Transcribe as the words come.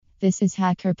This is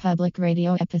Hacker Public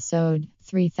Radio episode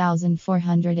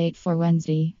 3408 for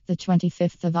Wednesday, the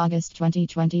 25th of August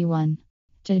 2021.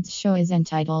 Today's show is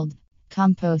entitled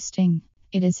Composting.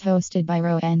 It is hosted by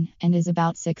Rowan and is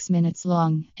about 6 minutes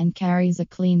long and carries a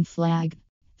clean flag.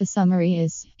 The summary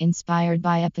is inspired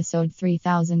by episode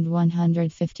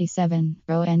 3157.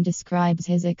 Rowan describes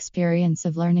his experience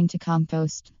of learning to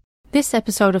compost. This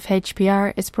episode of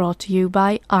HPR is brought to you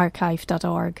by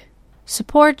archive.org.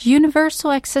 Support universal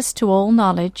access to all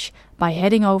knowledge by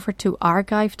heading over to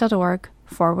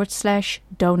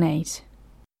archive.org/donate.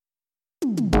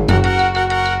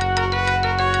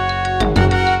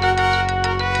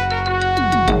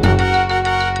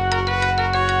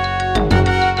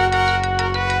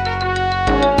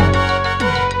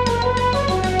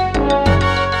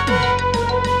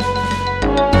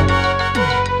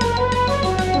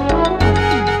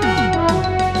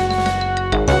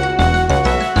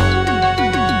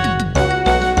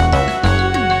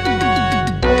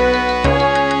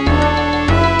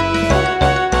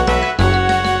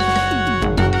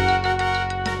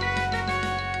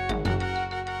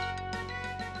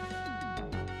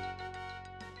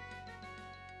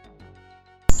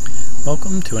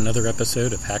 Welcome to another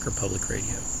episode of Hacker Public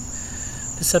Radio.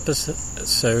 This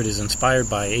episode is inspired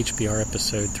by HPR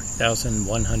episode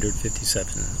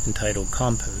 3157, entitled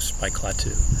Compost by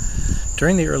Klaatu.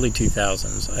 During the early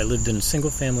 2000s, I lived in a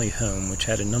single-family home which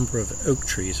had a number of oak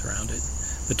trees around it.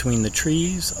 Between the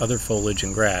trees, other foliage,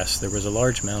 and grass, there was a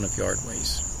large amount of yard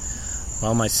waste.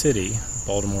 While my city,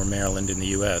 Baltimore, Maryland in the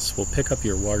U.S., will pick up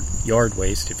your yard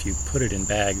waste if you put it in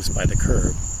bags by the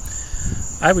curb,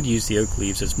 I would use the oak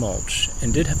leaves as mulch,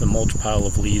 and did have a mulch pile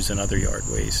of leaves and other yard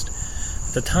waste.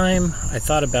 At the time, I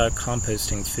thought about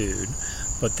composting food,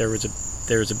 but there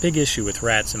was a big issue with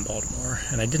rats in Baltimore,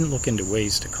 and I didn't look into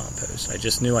ways to compost. I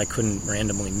just knew I couldn't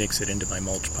randomly mix it into my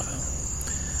mulch pile.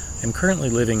 I'm currently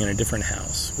living in a different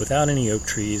house, without any oak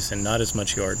trees and not as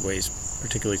much yard waste,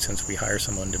 particularly since we hire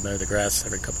someone to mow the grass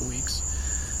every couple weeks.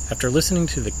 After listening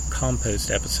to the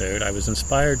compost episode, I was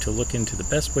inspired to look into the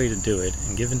best way to do it,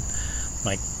 and given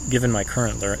my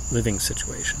current living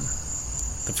situation.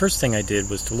 The first thing I did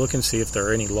was to look and see if there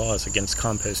are any laws against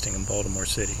composting in Baltimore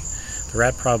City. The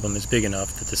rat problem is big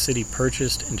enough that the city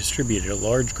purchased and distributed a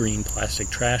large green plastic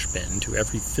trash bin to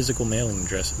every physical mailing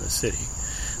address in the city.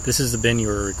 This is the bin you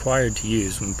are required to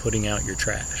use when putting out your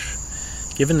trash.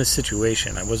 Given the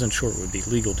situation, I wasn't sure it would be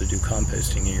legal to do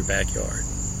composting in your backyard.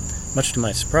 Much to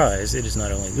my surprise, it is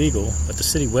not only legal, but the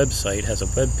city website has a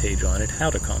web page on it, How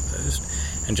to Compost,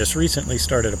 and just recently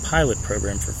started a pilot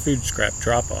program for food scrap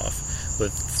drop-off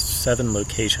with 7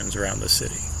 locations around the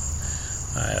city.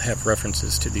 I have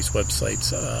references to these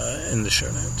websites in the show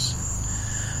notes.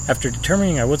 After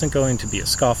determining I wasn't going to be a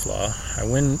scofflaw, I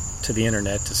went to the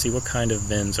internet to see what kind of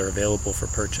bins are available for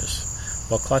purchase.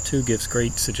 While Klaatu gives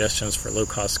great suggestions for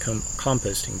low-cost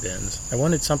composting bins, I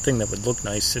wanted something that would look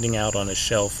nice sitting out on a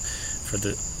shelf for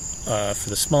a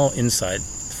small inside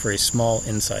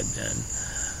bin.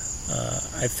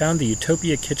 I found the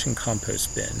Utopia Kitchen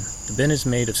Compost Bin. The bin is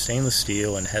made of stainless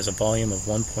steel and has a volume of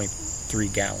 1.3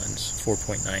 gallons,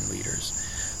 4.9 liters.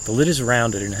 The lid is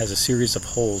rounded and has a series of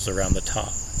holes around the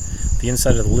top. The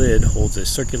inside of the lid holds a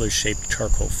circular-shaped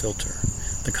charcoal filter.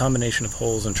 The combination of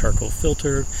holes and charcoal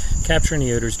filter capture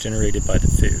any odors generated by the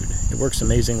food. It works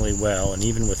amazingly well, and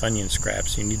even with onion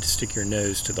scraps, you need to stick your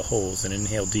nose to the holes and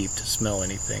inhale deep to smell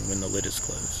anything when the lid is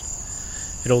closed.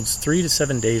 It holds 3 to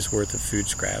 7 days' worth of food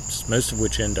scraps, most of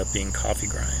which end up being coffee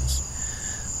grinds.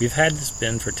 We've had this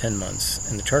bin for 10 months,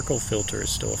 and the charcoal filter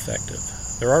is still effective.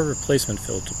 There are replacement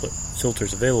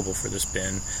filters available for this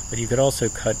bin, but you could also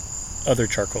cut other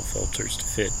charcoal filters to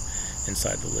fit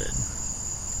inside the lid.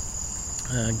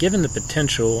 Given the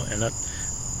potential and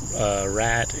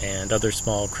rat and other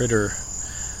small critter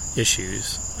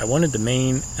issues, I wanted the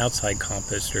main outside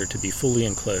composter to be fully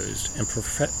enclosed and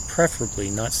preferably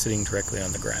not sitting directly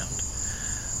on the ground.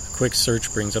 A quick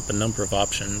search brings up a number of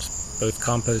options, both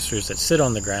composters that sit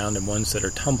on the ground and ones that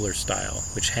are tumbler style,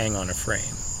 which hang on a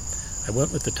frame. I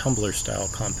went with the tumbler style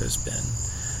compost bin.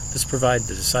 This provides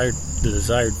the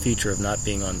desired feature of not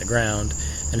being on the ground,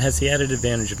 and has the added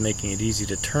advantage of making it easy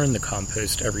to turn the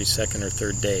compost every second or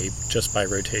third day just by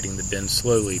rotating the bin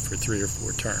slowly for 3 or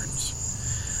 4 turns.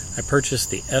 I purchased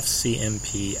the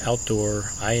FCMP Outdoor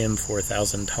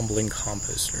IM4000 tumbling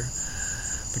composter.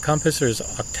 The composter is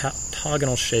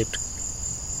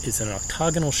an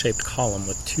octagonal-shaped column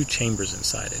with 2 chambers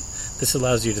inside it. This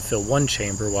allows you to fill one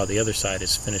chamber while the other side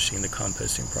is finishing the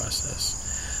composting process.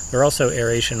 There are also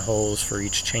aeration holes for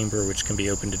each chamber, which can be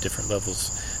opened to different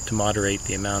levels to moderate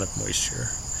the amount of moisture.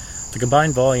 The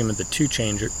combined volume of the two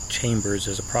chambers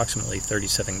is approximately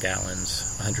 37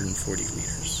 gallons, 140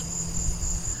 liters.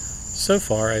 So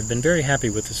far, I've been very happy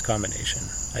with this combination.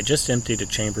 I just emptied a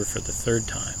chamber for the third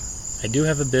time. I do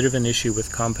have a bit of an issue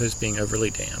with compost being overly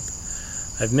damp.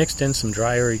 I've mixed in some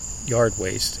drier yard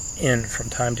waste in from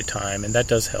time to time, and that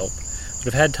does help, but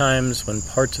I've had times when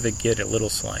parts of it get a little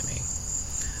slimy.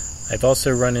 I've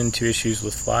also run into issues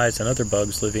with flies and other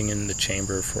bugs living in the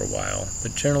chamber for a while,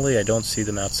 but generally I don't see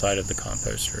them outside of the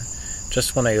composter,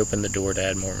 just when I open the door to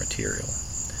add more material.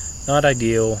 Not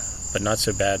ideal, but not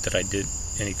so bad that I did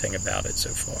anything about it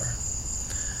so far.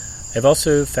 I've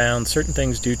also found certain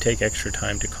things do take extra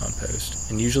time to compost,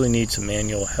 and usually need some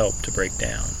manual help to break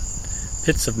down.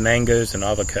 Pits of mangoes and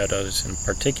avocados in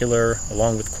particular,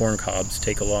 along with corn cobs,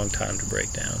 take a long time to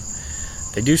break down.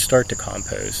 They do start to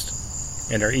compost,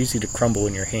 and are easy to crumble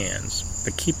in your hands,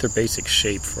 but keep their basic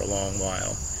shape for a long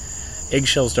while.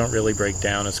 Eggshells don't really break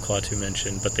down, as Klaatu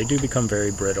mentioned, but they do become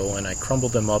very brittle, and I crumble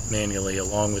them up manually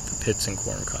along with the pits and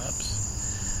corn cobs.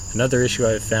 Another issue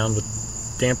I have found with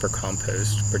damper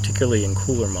compost, particularly in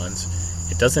cooler months,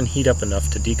 it doesn't heat up enough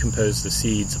to decompose the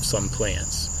seeds of some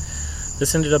plants.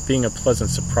 This ended up being a pleasant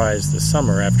surprise this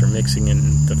summer after mixing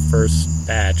in the first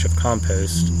batch of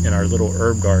compost in our little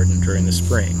herb garden during the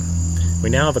spring. We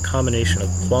now have a combination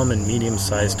of plum and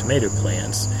medium-sized tomato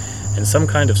plants and some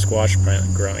kind of squash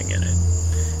plant growing in it.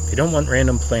 If you don't want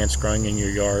random plants growing in your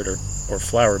yard or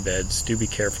flower beds, do be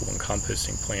careful when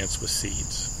composting plants with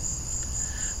seeds.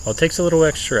 While it takes a little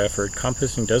extra effort,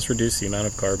 composting does reduce the amount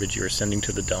of garbage you are sending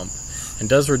to the dump and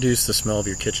does reduce the smell of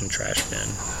your kitchen trash bin.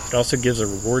 It also gives a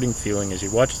rewarding feeling as you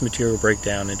watch the material break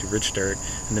down into rich dirt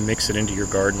and then mix it into your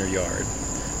garden or yard.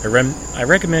 I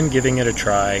recommend giving it a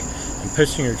try and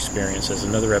posting your experience as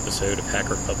another episode of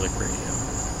Hacker Public Radio.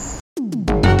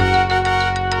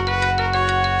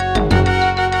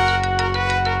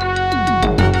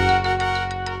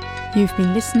 You've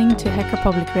been listening to Hacker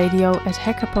Public Radio at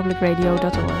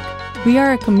hackerpublicradio.org. We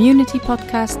are a community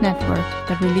podcast network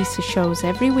that releases shows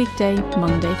every weekday,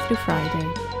 Monday through Friday.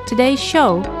 Today's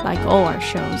show, like all our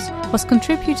shows, was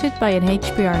contributed by an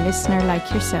HPR listener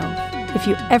like yourself. If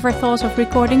you ever thought of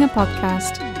recording a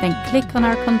podcast, then click on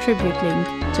our contribute link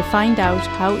to find out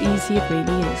how easy it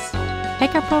really is.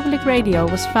 Hacker Public Radio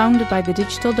was founded by the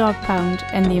Digital Dog Pound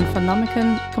and the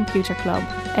Infonomicon Computer Club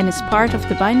and is part of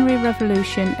the binary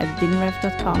revolution at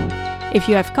binrev.com. If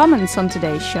you have comments on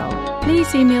today's show,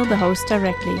 please email the host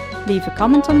directly, leave a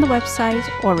comment on the website,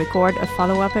 or record a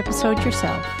follow-up episode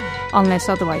yourself. Unless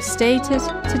otherwise stated,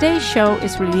 today's show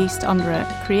is released under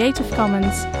a Creative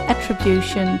Commons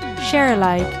Attribution Share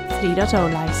Alike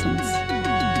 3.0 license.